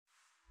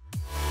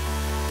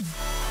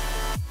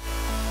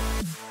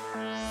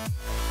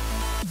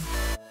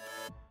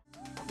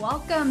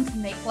Welcome to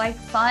Make Life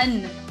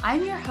Fun.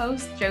 I'm your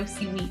host,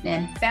 Jocey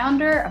Wiitanen,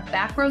 founder of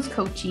Backroads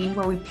Coaching,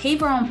 where we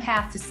pave our own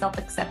path to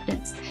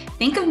self-acceptance.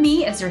 Think of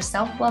me as your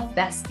self-love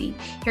bestie,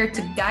 here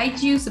to guide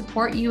you,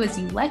 support you as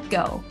you let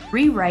go,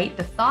 rewrite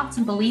the thoughts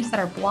and beliefs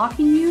that are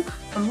blocking you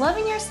from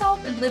loving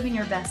yourself and living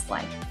your best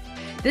life.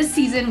 This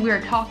season, we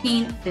are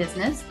talking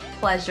business,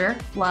 pleasure,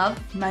 love,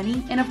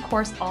 money, and of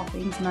course, all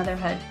things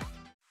motherhood.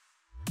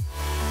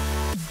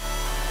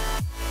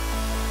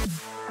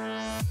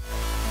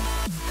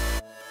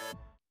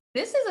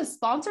 This is a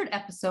sponsored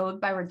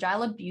episode by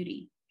Regila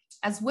Beauty.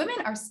 As women,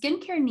 our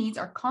skincare needs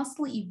are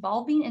constantly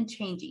evolving and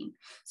changing,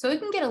 so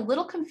it can get a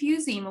little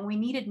confusing when we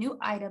need a new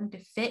item to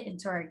fit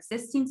into our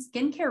existing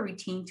skincare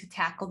routine to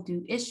tackle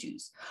new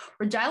issues.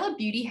 Regila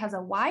Beauty has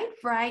a wide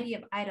variety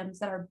of items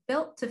that are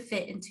built to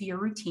fit into your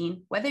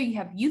routine, whether you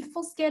have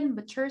youthful skin,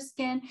 mature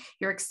skin,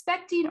 you're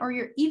expecting, or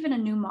you're even a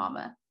new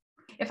mama.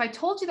 If I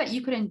told you that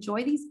you could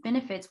enjoy these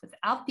benefits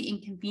without the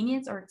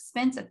inconvenience or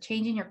expense of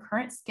changing your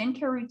current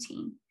skincare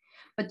routine,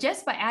 but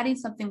just by adding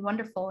something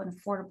wonderful and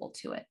affordable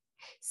to it.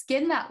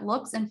 Skin that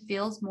looks and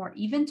feels more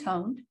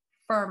even-toned,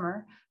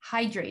 firmer,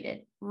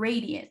 hydrated,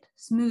 radiant,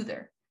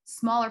 smoother,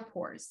 smaller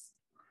pores.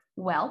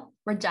 Well,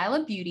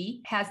 Regila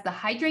Beauty has the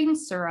hydrating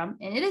serum,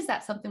 and it is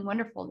that something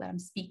wonderful that I'm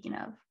speaking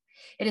of.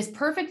 It is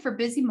perfect for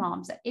busy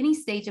moms at any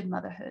stage of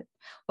motherhood,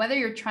 whether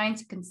you're trying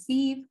to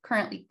conceive,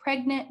 currently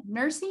pregnant,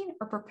 nursing,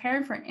 or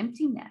preparing for an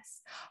empty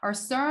nest. Our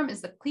serum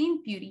is the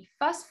clean beauty,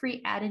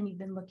 fuss-free add-in you've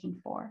been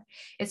looking for.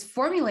 It's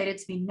formulated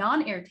to be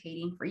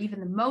non-irritating for even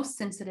the most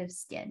sensitive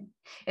skin.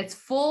 It's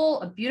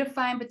full of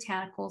beautifying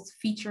botanicals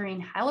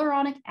featuring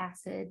hyaluronic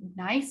acid,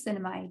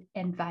 niacinamide,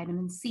 and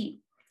vitamin C,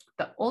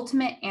 the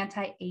ultimate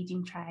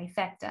anti-aging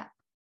trifecta.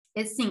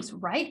 It sinks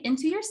right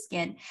into your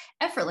skin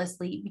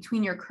effortlessly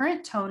between your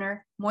current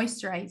toner,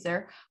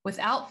 moisturizer,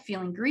 without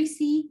feeling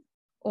greasy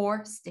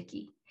or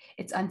sticky.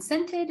 It's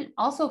unscented and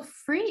also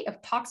free of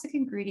toxic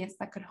ingredients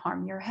that could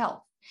harm your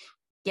health.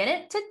 Get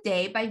it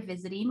today by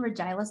visiting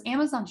Regila's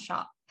Amazon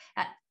shop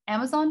at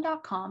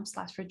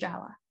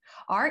amazon.com/Regila,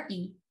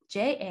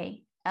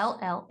 REJALLA,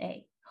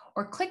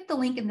 or click the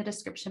link in the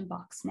description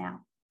box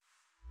now.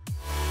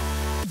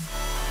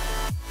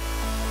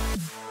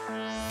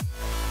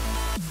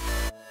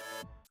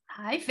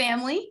 Hi,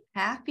 family.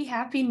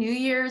 Happy New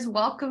Year's.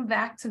 Welcome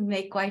back to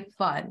Make Life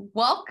Fun.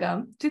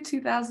 Welcome to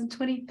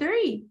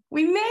 2023.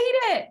 We made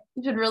it.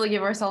 We should really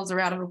give ourselves a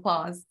round of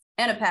applause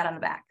and a pat on the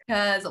back,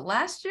 because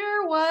last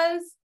year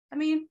was,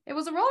 it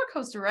was a roller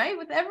coaster, right?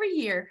 With every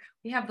year,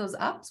 we have those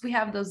ups, we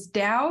have those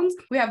downs,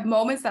 we have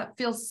moments that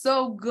feel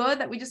so good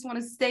that we just want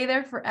to stay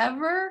there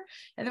forever.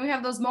 And then we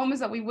have those moments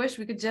that we wish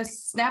we could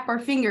just snap our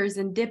fingers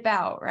and dip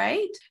out,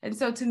 right? And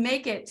so to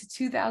make it to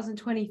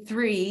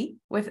 2023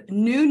 with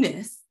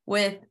newness,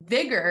 with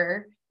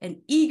vigor and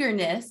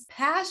eagerness,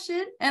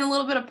 passion, and a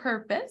little bit of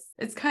purpose,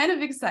 it's kind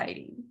of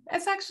exciting.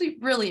 It's actually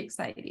really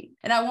exciting.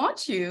 And I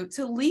want you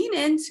to lean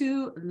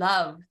into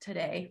love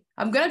today.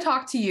 I'm going to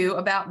talk to you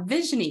about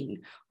visioning.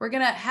 We're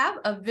going to have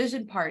a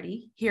vision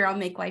party here on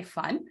Make Life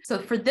Fun. So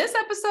for this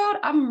episode,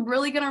 I'm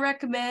really going to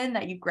recommend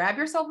that you grab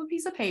yourself a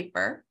piece of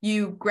paper,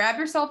 you grab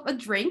yourself a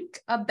drink,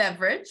 a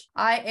beverage.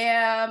 I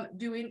am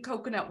doing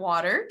coconut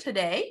water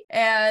today,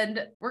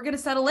 and we're going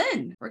to settle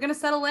in. We're going to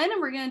settle in and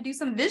we're going to do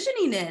some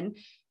visioning in.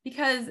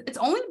 Because it's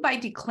only by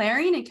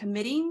declaring and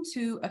committing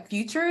to a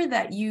future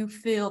that you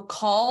feel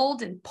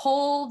called and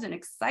pulled and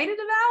excited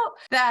about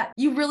that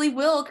you really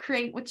will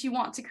create what you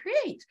want to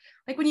create.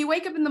 Like when you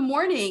wake up in the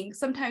morning,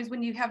 sometimes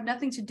when you have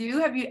nothing to do,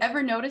 have you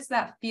ever noticed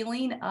that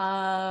feeling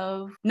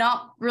of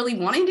not really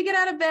wanting to get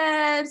out of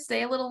bed,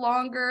 stay a little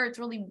longer, it's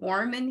really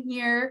warm in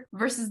here,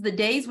 versus the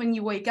days when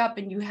you wake up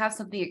and you have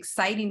something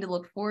exciting to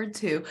look forward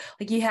to,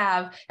 like you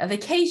have a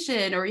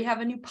vacation, or you have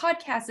a new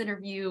podcast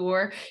interview,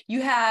 or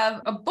you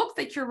have a book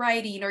that you're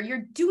writing, or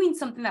you're doing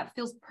something that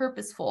feels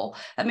purposeful,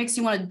 that makes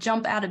you want to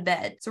jump out of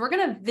bed. So we're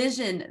going to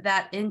vision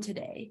that in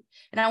today.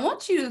 And I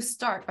want you to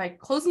start by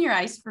closing your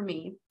eyes for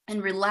me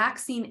and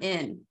relaxing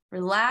in.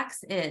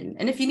 Relax in.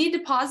 And if you need to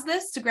pause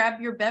this to grab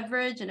your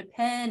beverage and a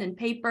pen and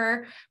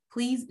paper,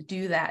 please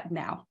do that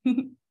now.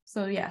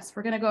 So yes,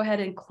 we're going to go ahead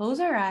and close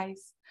our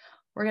eyes.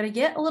 We're going to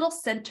get a little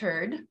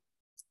centered,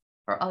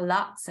 or a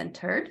lot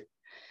centered,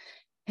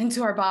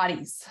 into our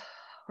bodies.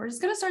 We're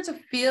just going to start to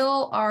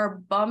feel our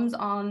bums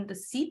on the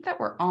seat that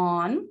we're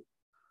on.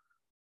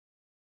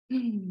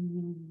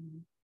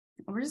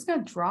 We're just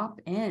going to drop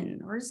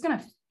in. We're just going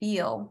to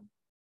feel.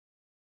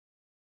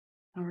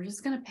 And we're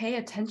just going to pay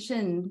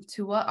attention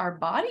to what our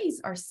bodies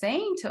are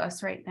saying to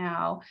us right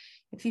now.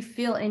 If you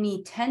feel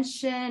any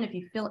tension, if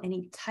you feel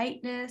any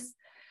tightness,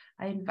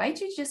 I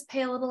invite you to just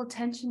pay a little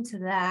attention to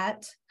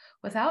that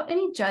without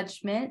any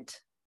judgment.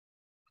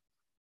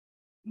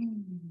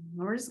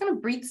 We're just going to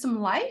breathe some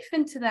life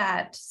into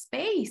that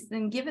space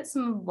and give it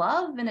some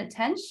love and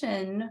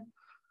attention.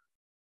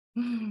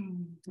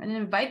 And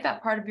invite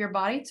that part of your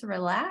body to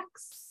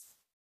relax.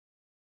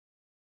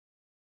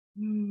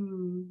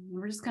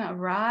 We're just going to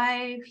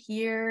arrive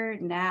here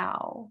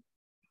now.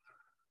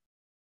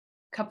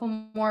 Couple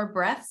more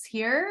breaths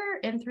here,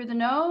 in through the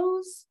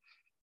nose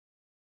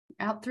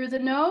Out through the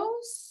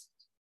nose.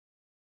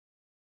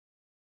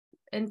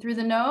 In through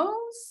the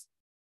nose.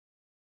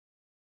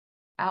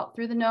 Out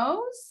through the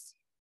nose.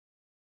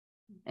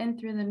 In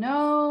through the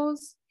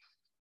nose.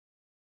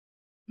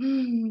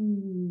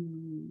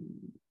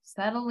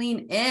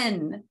 Settling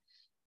in.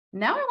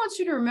 Now I want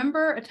you to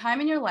remember a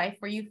time in your life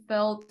where you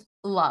felt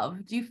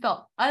loved. You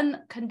felt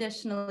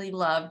unconditionally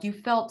loved. You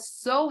felt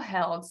so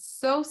held,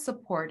 so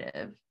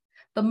supportive.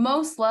 The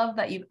most love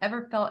that you've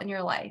ever felt in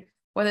your life,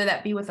 whether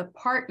that be with a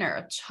partner,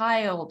 a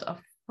child, a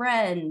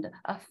friend,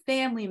 a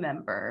family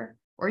member,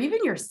 or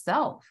even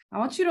yourself. I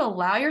want you to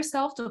allow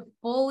yourself to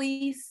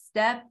fully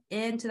step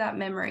into that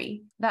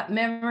memory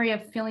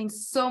of feeling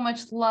so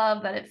much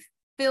love that it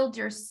filled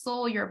your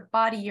soul, your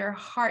body, your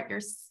heart,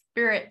 your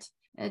spirit.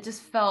 And it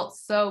just felt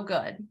so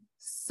good.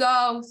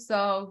 So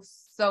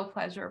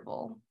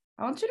pleasurable.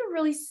 I want you to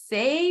really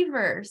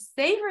savor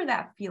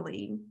that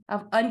feeling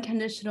of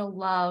unconditional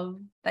love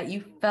that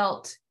you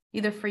felt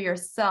either for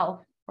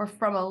yourself or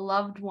from a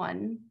loved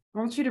one. I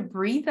want you to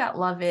breathe that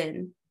love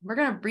in. We're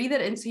going to breathe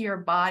it into your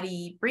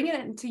body, bring it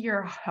into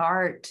your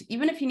heart.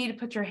 Even if you need to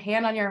put your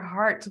hand on your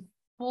heart to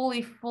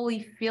fully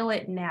feel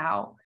it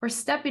now. We're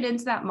stepping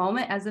into that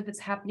moment as if it's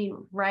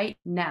happening right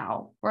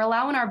now. We're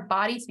allowing our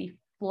body to be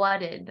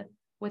flooded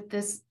with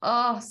this,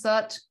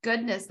 such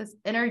goodness, this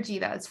energy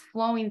that is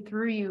flowing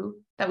through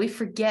you that we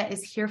forget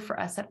is here for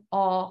us at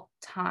all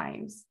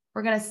times.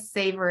 We're going to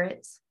savor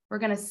it. We're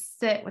going to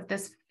sit with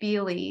this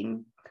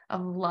feeling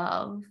of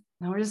love.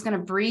 And we're just going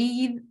to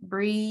breathe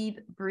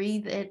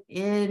it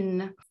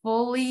in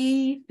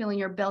fully, feeling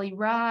your belly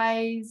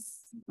rise.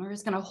 We're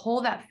just going to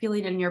hold that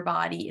feeling in your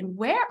body. And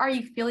where are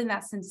you feeling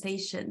that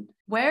sensation?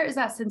 Where is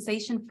that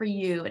sensation for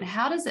you? And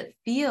how does it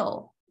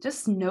feel?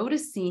 Just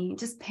noticing,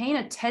 just paying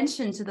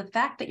attention to the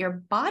fact that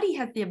your body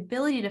has the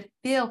ability to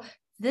feel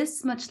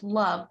this much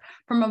love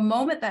from a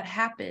moment that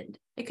happened.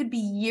 It could be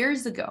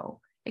years ago.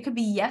 It could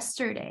be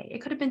yesterday. It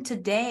could have been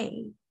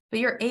today. But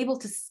you're able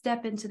to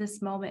step into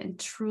this moment and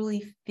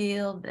truly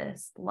feel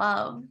this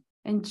love.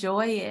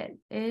 Enjoy it.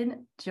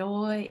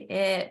 Enjoy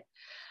it.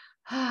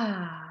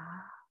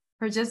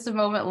 For just a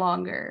moment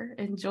longer.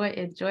 Enjoy.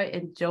 And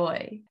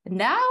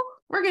now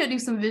we're going to do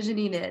some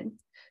visioning in.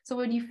 So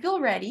when you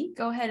feel ready,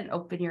 go ahead and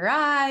open your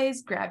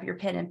eyes, grab your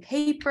pen and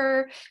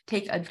paper,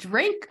 take a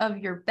drink of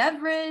your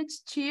beverage.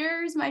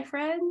 Cheers, my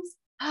friends.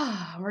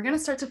 We're going to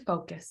start to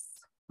focus.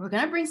 We're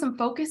going to bring some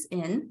focus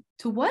in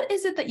to what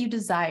is it that you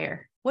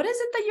desire? What is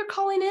it that you're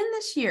calling in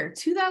this year,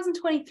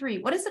 2023?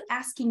 What is it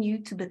asking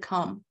you to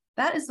become?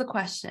 That is the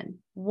question.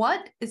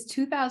 What is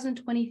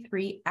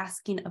 2023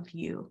 asking of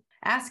you?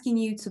 Asking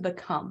you to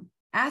become?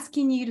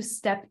 Asking you to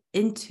step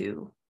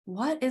into?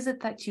 What is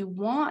it that you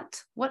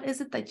want? What is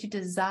it that you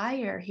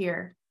desire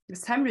here?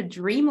 It's time to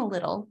dream a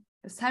little.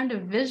 It's time to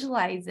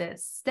visualize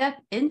it.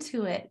 Step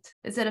into it.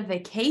 Is it a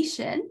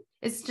vacation?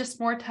 Is it just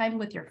more time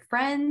with your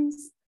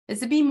friends?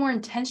 Is it being more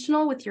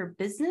intentional with your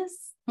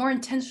business? More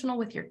intentional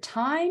with your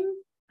time?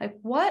 Like,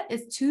 what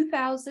is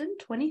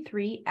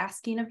 2023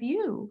 asking of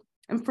you?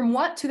 And from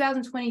what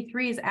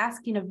 2023 is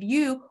asking of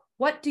you,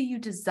 what do you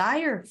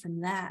desire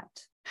from that?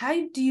 How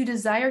do you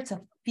desire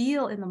to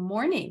feel in the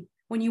morning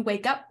when you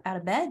wake up out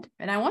of bed?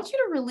 And I want you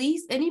to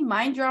release any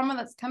mind drama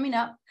that's coming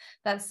up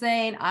that's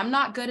saying, I'm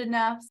not good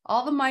enough.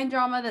 All the mind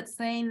drama that's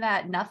saying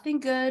that nothing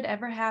good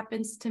ever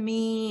happens to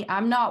me.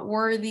 I'm not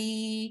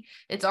worthy.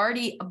 It's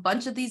already a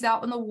bunch of these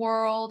out in the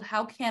world.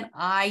 How can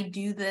I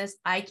do this?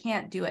 I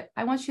can't do it.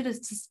 I want you to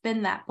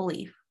suspend that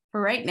belief. For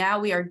right now,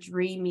 we are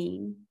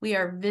dreaming. We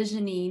are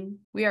visioning.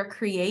 We are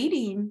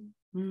creating.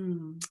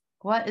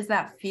 What is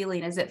that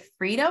feeling? Is it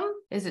freedom?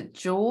 Is it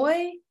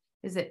joy?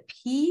 Is it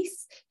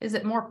peace? Is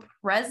it more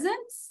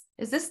presence?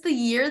 Is this the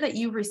year that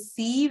you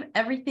receive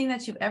everything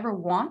that you've ever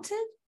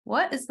wanted?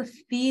 What is the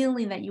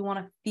feeling that you want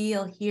to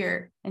feel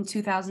here in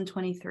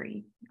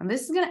 2023? And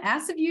this is going to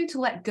ask of you to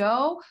let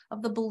go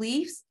of the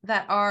beliefs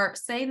that are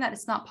saying that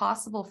it's not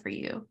possible for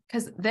you.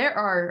 Because there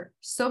are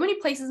so many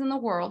places in the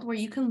world where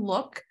you can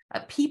look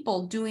at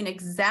people doing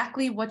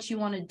exactly what you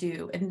want to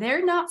do, and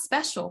they're not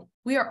special.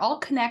 We are all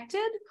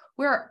connected.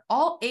 We're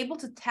all able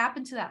to tap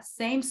into that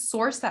same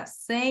source, that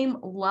same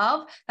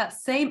love, that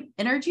same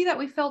energy that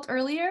we felt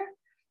earlier.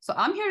 So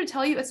I'm here to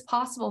tell you it's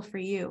possible for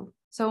you.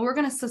 So we're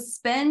going to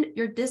suspend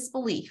your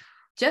disbelief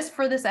just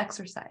for this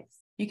exercise.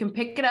 You can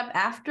pick it up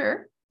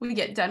after we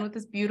get done with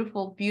this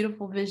beautiful,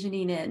 beautiful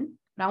visioning in.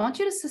 But I want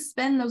you to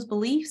suspend those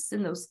beliefs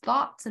and those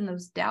thoughts and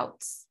those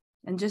doubts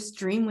and just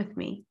dream with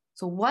me.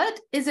 So what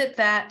is it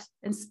that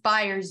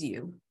inspires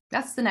you?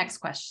 That's the next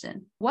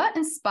question. What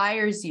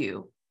inspires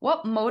you?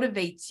 What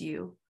motivates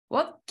you?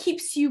 What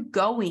keeps you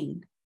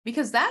going?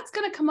 Because that's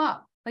going to come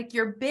up. Like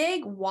your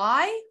big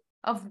why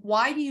of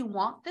why do you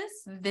want this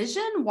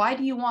vision? Why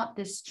do you want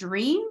this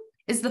dream?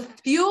 Is the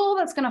fuel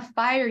that's going to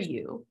fire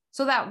you.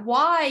 So that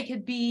why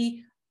could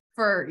be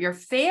for your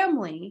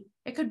family.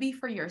 It could be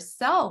for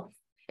yourself.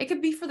 It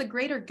could be for the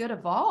greater good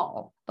of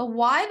all. The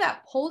why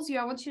that pulls you,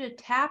 I want you to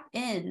tap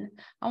in.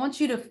 I want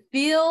you to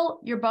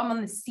feel your bum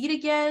on the seat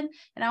again.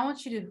 And I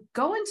want you to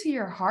go into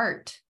your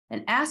heart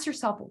and ask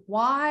yourself,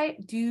 why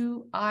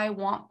do I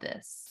want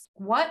this?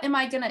 What am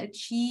I going to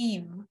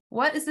achieve?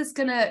 What is this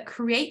going to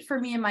create for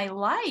me in my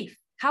life?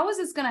 How is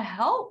this going to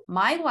help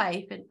my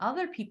life and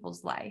other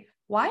people's life?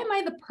 Why am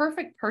I the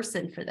perfect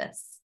person for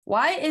this?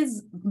 Why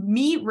is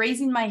me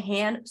raising my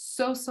hand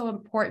so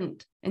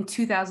important in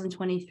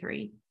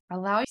 2023?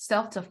 Allow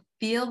yourself to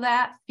feel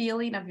that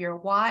feeling of your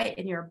why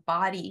in your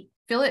body.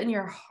 Feel it in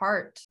your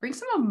heart. Bring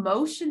some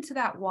emotion to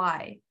that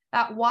why.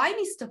 That why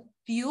needs to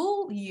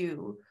fuel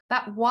you.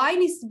 That why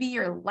needs to be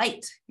your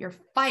light, your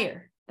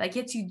fire that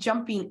gets you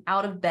jumping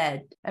out of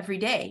bed every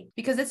day.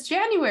 Because it's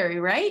January,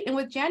 right? And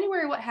with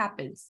January, what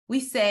happens? We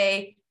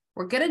say,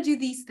 we're going to do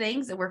these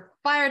things and we're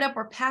fired up.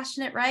 We're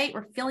passionate, right?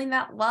 We're feeling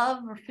that love.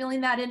 We're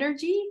feeling that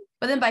energy.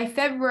 But then by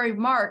February,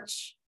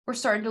 March, we're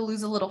starting to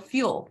lose a little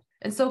fuel.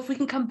 And so if we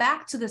can come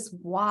back to this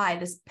why,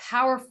 this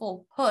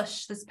powerful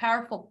push, this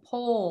powerful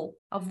pull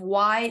of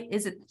why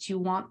is it that you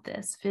want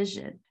this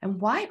vision?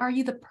 And why are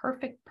you the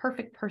perfect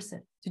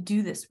person to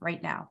do this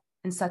right now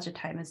in such a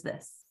time as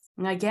this?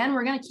 And again,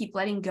 we're going to keep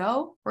letting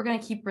go. We're going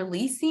to keep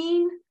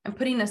releasing and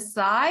putting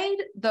aside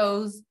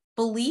those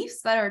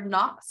beliefs that are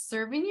not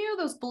serving you,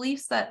 those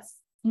beliefs that's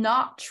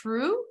not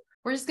true.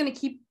 We're just going to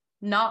keep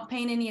not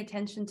paying any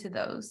attention to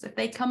those. If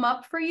they come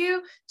up for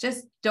you,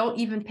 just don't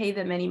even pay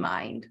them any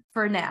mind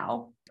for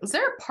now. Is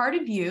there a part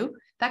of you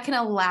that can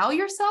allow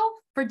yourself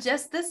for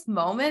just this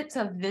moment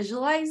to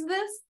visualize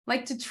this?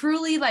 Like to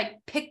truly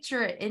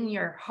picture it in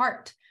your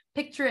heart,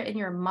 picture it in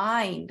your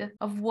mind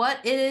of what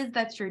it is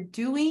that you're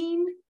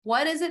doing.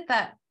 What is it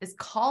that is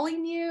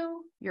calling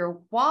you?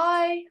 Your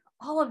why,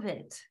 all of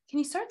it. Can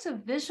you start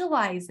to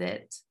visualize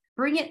it?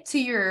 Bring it to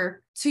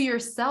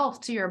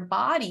yourself, to your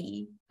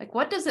body. Like,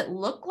 what does it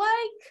look like?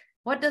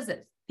 What does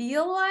it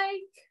feel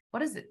like? What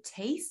does it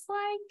taste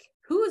like?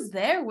 Who is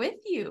there with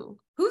you?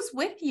 Who's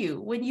with you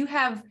when you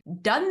have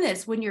done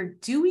this, when you're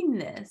doing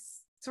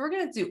this? So we're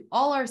going to do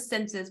all our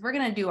senses. We're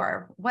going to do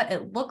what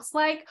it looks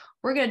like.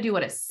 We're going to do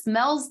what it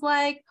smells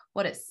like,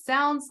 what it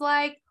sounds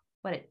like,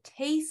 what it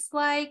tastes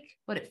like,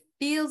 what it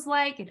feels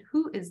like, and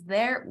who is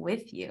there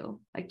with you.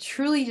 Like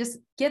truly just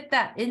get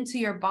that into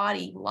your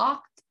body,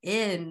 locked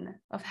in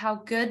of how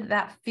good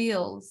that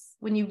feels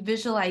when you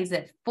visualize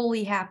it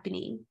fully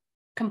happening,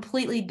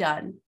 completely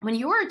done. When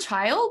you were a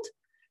child,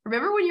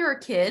 remember when you were a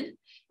kid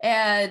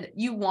and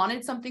you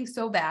wanted something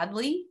so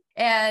badly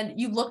and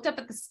you looked up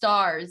at the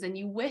stars and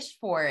you wished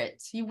for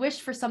it. You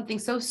wished for something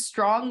so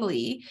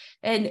strongly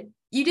and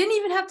you didn't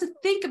even have to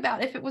think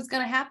about if it was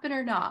going to happen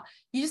or not.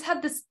 You just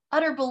had this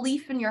utter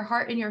belief in your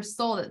heart and your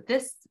soul that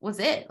this was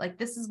it. Like,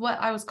 this is what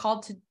I was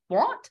called to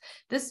want.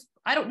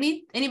 I don't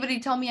need anybody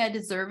to tell me I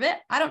deserve it.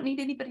 I don't need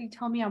anybody to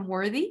tell me I'm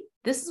worthy.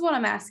 This is what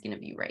I'm asking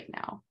of you right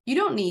now. You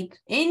don't need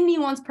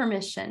anyone's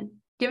permission.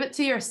 Give it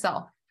to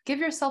yourself. Give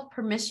yourself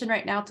permission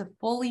right now to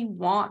fully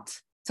want,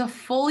 to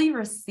fully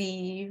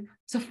receive,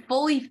 to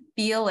fully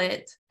feel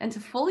it, and to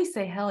fully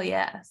say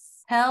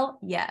hell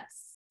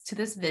yes to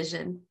this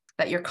vision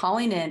that you're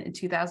calling in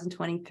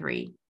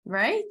 2023,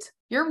 right?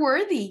 You're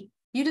worthy.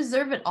 You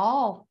deserve it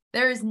all.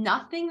 There is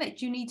nothing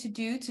that you need to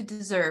do to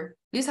deserve.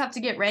 You just have to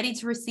get ready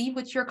to receive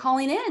what you're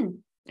calling in.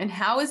 And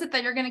how is it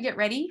that you're going to get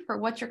ready for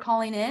what you're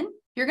calling in?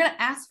 You're going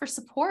to ask for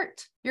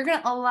support. You're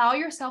going to allow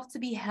yourself to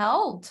be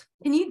held.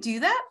 Can you do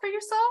that for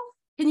yourself?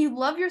 Can you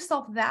love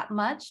yourself that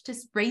much to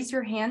raise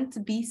your hand to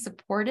be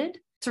supported,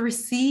 to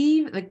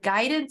receive the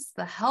guidance,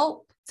 the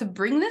help, to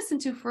bring this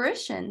into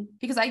fruition?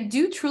 Because I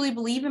do truly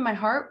believe in my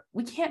heart,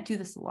 we can't do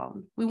this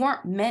alone. We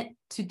weren't meant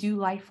to do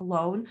life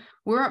alone.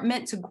 We weren't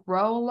meant to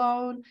grow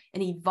alone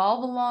and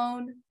evolve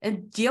alone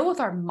and deal with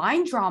our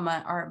mind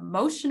drama, our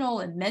emotional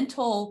and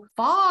mental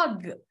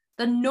fog,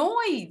 the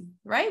noise,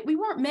 right? We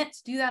weren't meant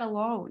to do that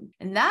alone.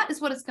 And that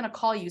is what it's going to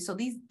call you. So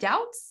these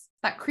doubts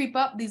that creep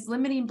up, these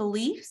limiting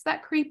beliefs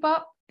that creep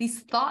up,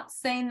 these thoughts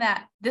saying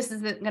that this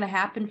isn't going to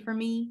happen for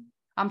me,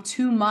 I'm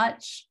too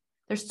much,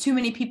 there's too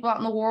many people out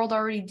in the world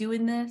already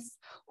doing this.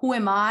 Who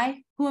am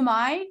I? Who am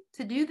I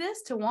to do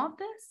this, to want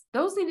this?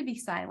 Those need to be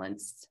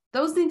silenced.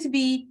 Those need to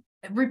be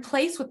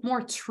replaced with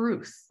more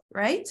truth,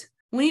 right?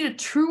 We need a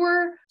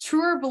truer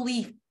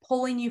belief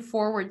pulling you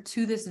forward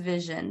to this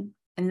vision.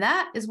 And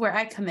that is where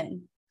I come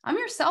in. I'm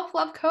your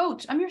self-love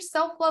coach. I'm your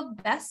self-love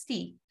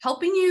bestie,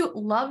 helping you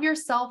love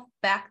yourself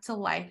back to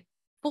life.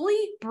 Fully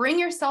bring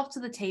yourself to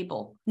the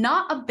table,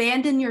 not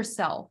abandon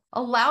yourself.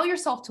 Allow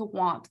yourself to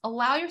want,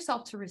 allow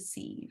yourself to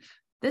receive.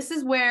 This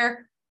is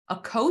where a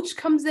coach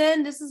comes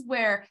in. This is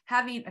where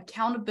having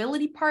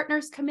accountability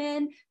partners come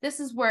in. This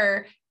is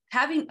where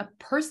having a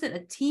person,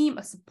 a team,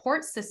 a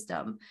support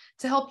system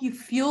to help you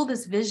fuel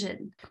this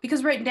vision.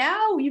 Because right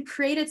now you've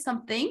created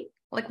something.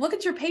 Like, look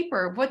at your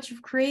paper, what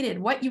you've created,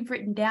 what you've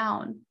written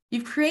down.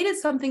 You've created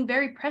something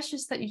very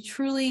precious that you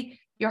truly,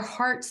 your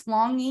heart's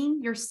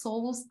longing, your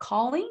soul's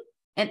calling.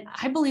 And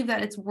I believe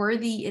that it's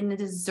worthy and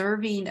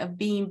deserving of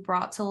being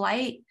brought to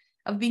light,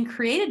 of being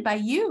created by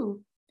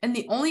you. And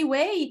the only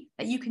way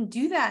that you can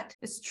do that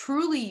is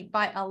truly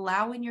by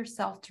allowing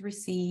yourself to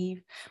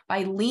receive,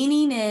 by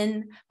leaning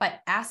in, by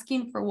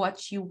asking for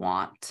what you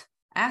want,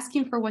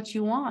 asking for what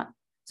you want.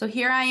 So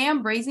here I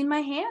am raising my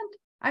hand.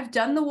 I've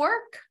done the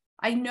work.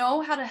 I know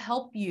how to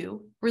help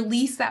you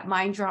release that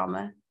mind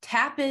drama,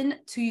 tap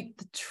into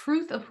the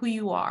truth of who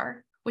you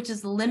are, which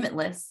is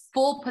limitless,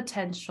 full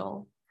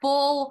potential,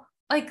 full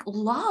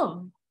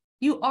love.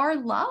 You are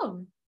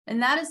love.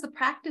 And that is the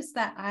practice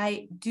that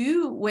I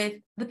do with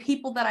the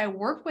people that I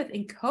work with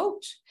and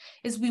coach,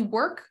 is we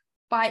work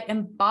by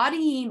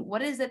embodying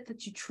what is it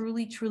that you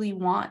truly, truly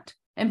want.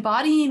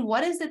 Embodying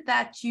what is it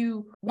that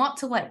you want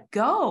to let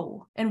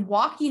go, and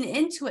walking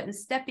into it and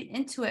stepping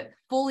into it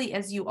fully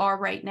as you are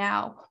right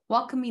now,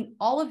 welcoming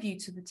all of you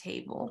to the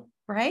table,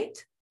 right?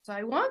 So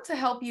I want to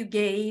help you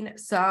gain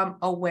some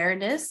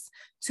awareness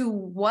to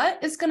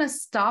what is going to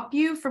stop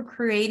you from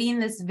creating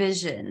this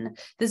vision,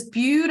 this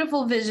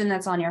beautiful vision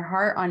that's on your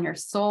heart, on your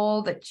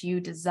soul, that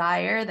you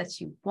desire, that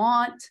you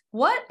want.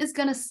 What is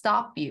going to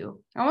stop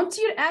you? I want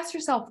you to ask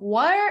yourself,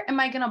 where am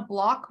I going to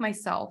block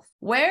myself?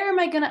 Where am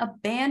I going to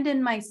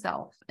abandon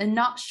myself and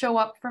not show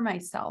up for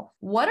myself?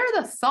 What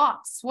are the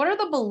thoughts? What are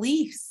the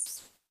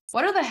beliefs?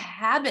 What are the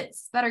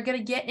habits that are going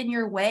to get in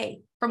your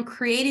way from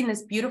creating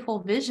this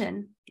beautiful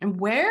vision? And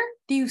where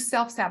do you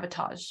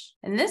self-sabotage?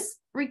 And this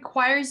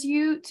requires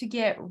you to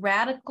get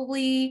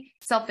radically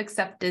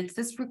self-acceptance.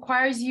 This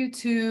requires you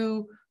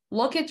to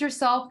look at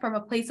yourself from a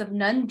place of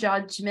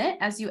non-judgment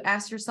as you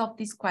ask yourself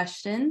these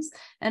questions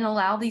and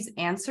allow these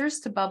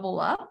answers to bubble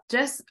up.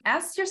 Just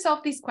ask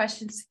yourself these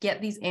questions to get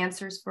these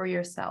answers for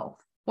yourself.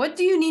 What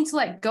do you need to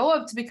let go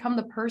of to become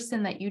the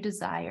person that you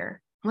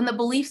desire? When the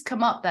beliefs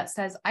come up that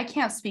says, I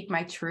can't speak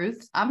my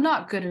truth, I'm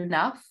not good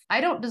enough,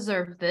 I don't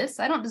deserve this,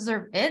 I don't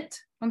deserve it,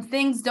 when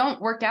things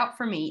don't work out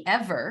for me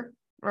ever,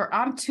 or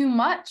I'm too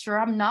much, or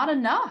I'm not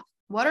enough,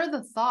 what are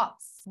the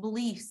thoughts,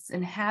 beliefs,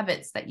 and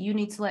habits that you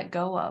need to let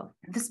go of?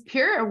 This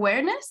pure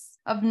awareness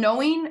of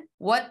knowing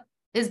what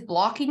is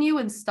blocking you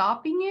and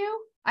stopping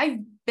you, I've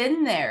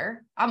been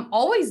there. I'm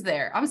always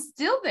there. I'm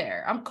still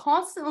there. I'm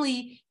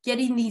constantly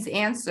getting these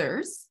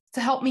answers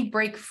to help me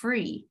break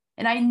free.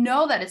 And I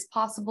know that it's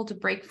possible to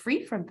break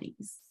free from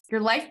these.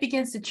 Your life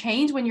begins to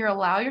change when you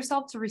allow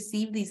yourself to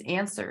receive these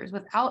answers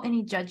without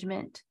any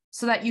judgment,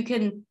 so that you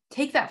can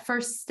take that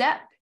first step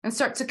and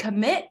start to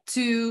commit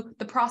to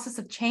the process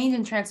of change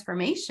and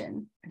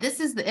transformation. This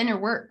is the inner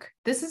work.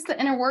 This is the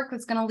inner work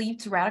that's going to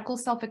lead to radical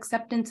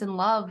self-acceptance and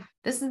love.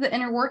 This is the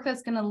inner work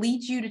that's going to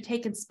lead you to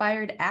take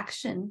inspired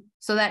action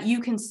so that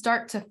you can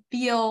start to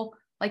feel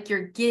like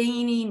you're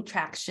gaining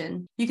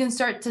traction. You can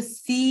start to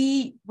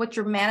see what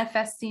you're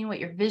manifesting, what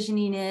you're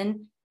visioning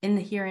in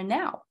the here and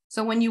now.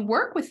 So when you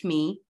work with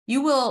me,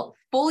 you will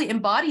fully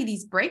embody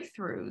these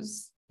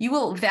breakthroughs. You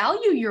will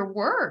value your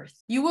worth.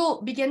 You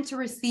will begin to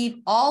receive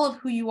all of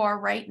who you are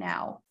right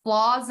now,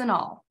 flaws and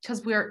all,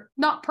 because we're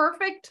not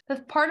perfect. The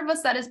part of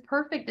us that is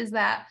perfect is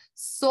that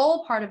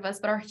soul part of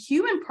us, but our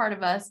human part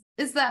of us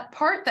is that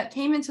part that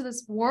came into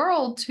this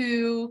world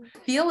to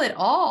feel it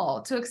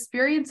all, to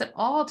experience it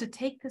all, to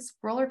take this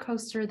roller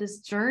coaster, this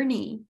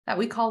journey that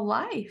we call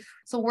life.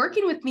 So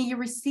working with me, you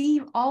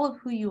receive all of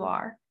who you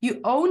are. You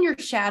own your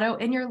shadow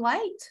and your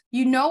light.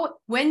 You know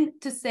when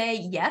to say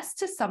yes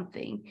to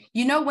something.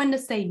 You know when to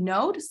say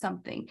no to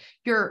something.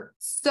 You're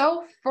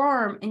so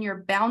firm in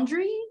your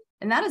boundary.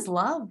 And that is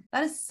love.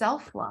 That is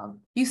self-love.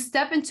 You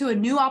step into a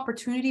new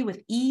opportunity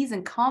with ease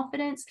and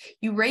confidence.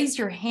 You raise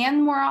your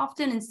hand more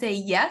often and say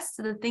yes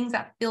to the things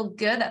that feel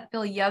good, that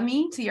feel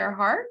yummy to your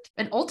heart.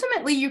 And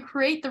ultimately, you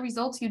create the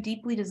results you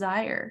deeply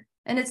desire.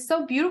 And it's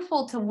so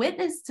beautiful to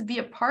witness, to be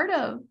a part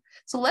of.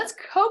 So let's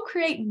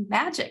co-create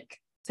magic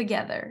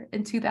together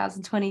in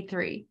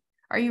 2023.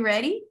 Are you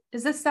ready?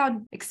 Does this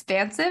sound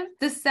expansive?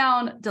 Does this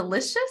sound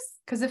delicious?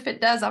 Because if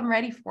it does, I'm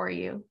ready for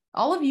you.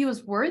 All of you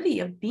is worthy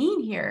of being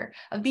here,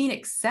 of being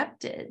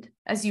accepted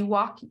as you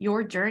walk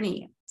your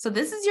journey. So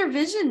this is your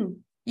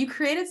vision. You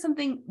created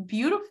something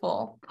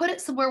beautiful. Put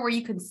it somewhere where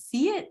you can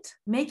see it.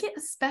 Make it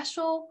a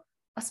special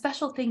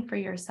thing for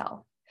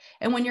yourself.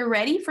 And when you're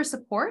ready for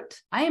support,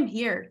 I am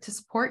here to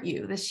support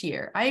you this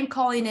year. I am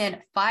calling in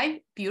 5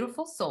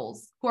 beautiful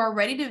souls who are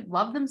ready to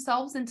love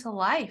themselves into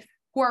life,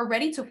 who are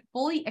ready to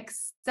fully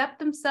accept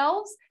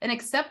themselves and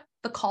accept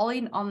the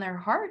calling on their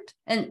heart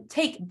and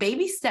take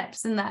baby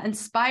steps in that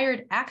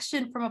inspired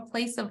action from a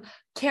place of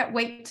can't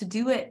wait to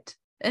do it.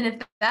 And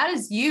if that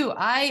is you,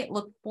 I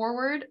look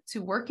forward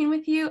to working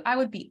with you. I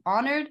would be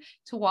honored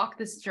to walk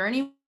this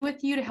journey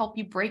with you, to help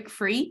you break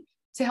free,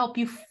 to help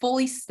you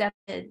fully step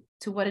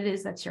into what it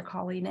is that you're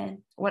calling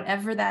in.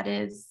 Whatever that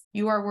is,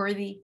 you are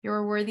worthy. You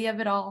are worthy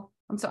of it all.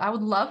 And so I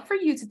would love for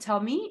you to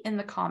tell me in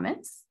the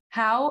comments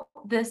how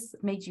this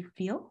made you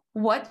feel,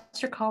 what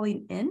you're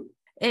calling in.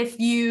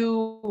 If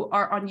you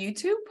are on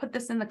YouTube, put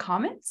this in the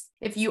comments.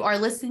 If you are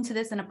listening to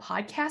this in a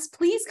podcast,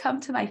 please come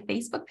to my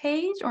Facebook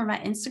page or my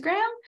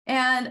Instagram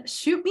and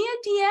shoot me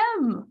a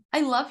DM.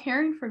 I love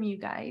hearing from you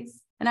guys.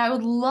 And I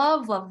would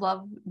love, love,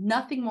 love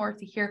nothing more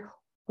to hear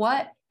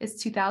what is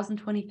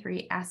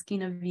 2023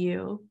 asking of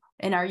you.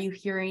 And are you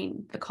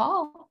hearing the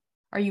call?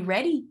 Are you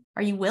ready?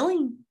 Are you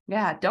willing?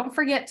 Yeah, don't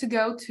forget to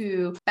go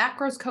to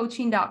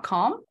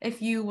backrowscoaching.com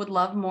if you would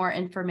love more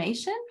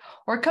information,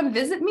 or come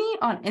visit me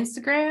on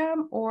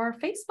Instagram or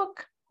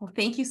Facebook. Well,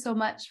 thank you so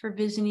much for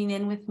visioning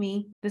in with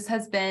me. This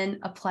has been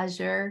a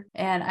pleasure,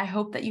 and I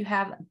hope that you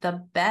have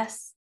the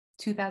best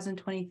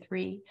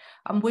 2023.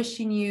 I'm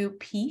wishing you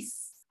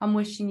peace. I'm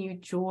wishing you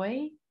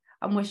joy.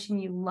 I'm wishing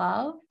you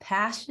love,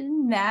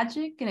 passion,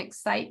 magic, and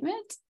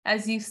excitement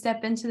as you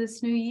step into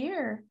this new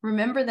year.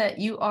 Remember that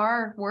you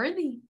are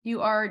worthy.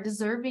 You are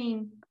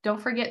deserving.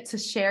 Don't forget to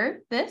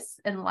share this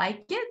and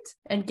like it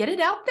and get it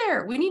out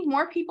there. We need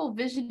more people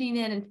visioning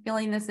in and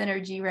feeling this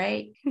energy,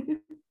 right?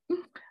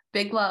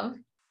 Big love.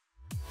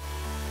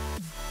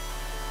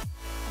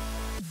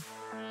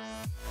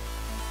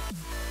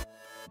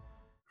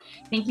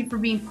 Thank you for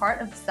being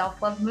part of the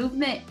self-love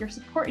movement. Your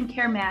support and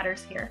care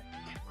matters here.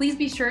 Please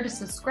be sure to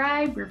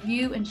subscribe,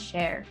 review, and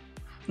share.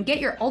 And get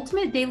your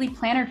ultimate daily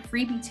planner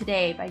freebie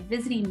today by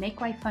visiting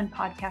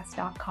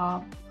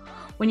makelifefunpodcast.com.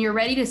 When you're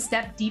ready to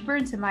step deeper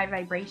into my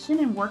vibration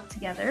and work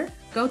together,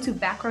 go to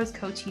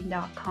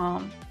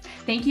backrowscoaching.com.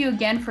 Thank you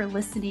again for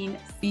listening.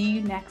 See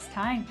you next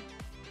time.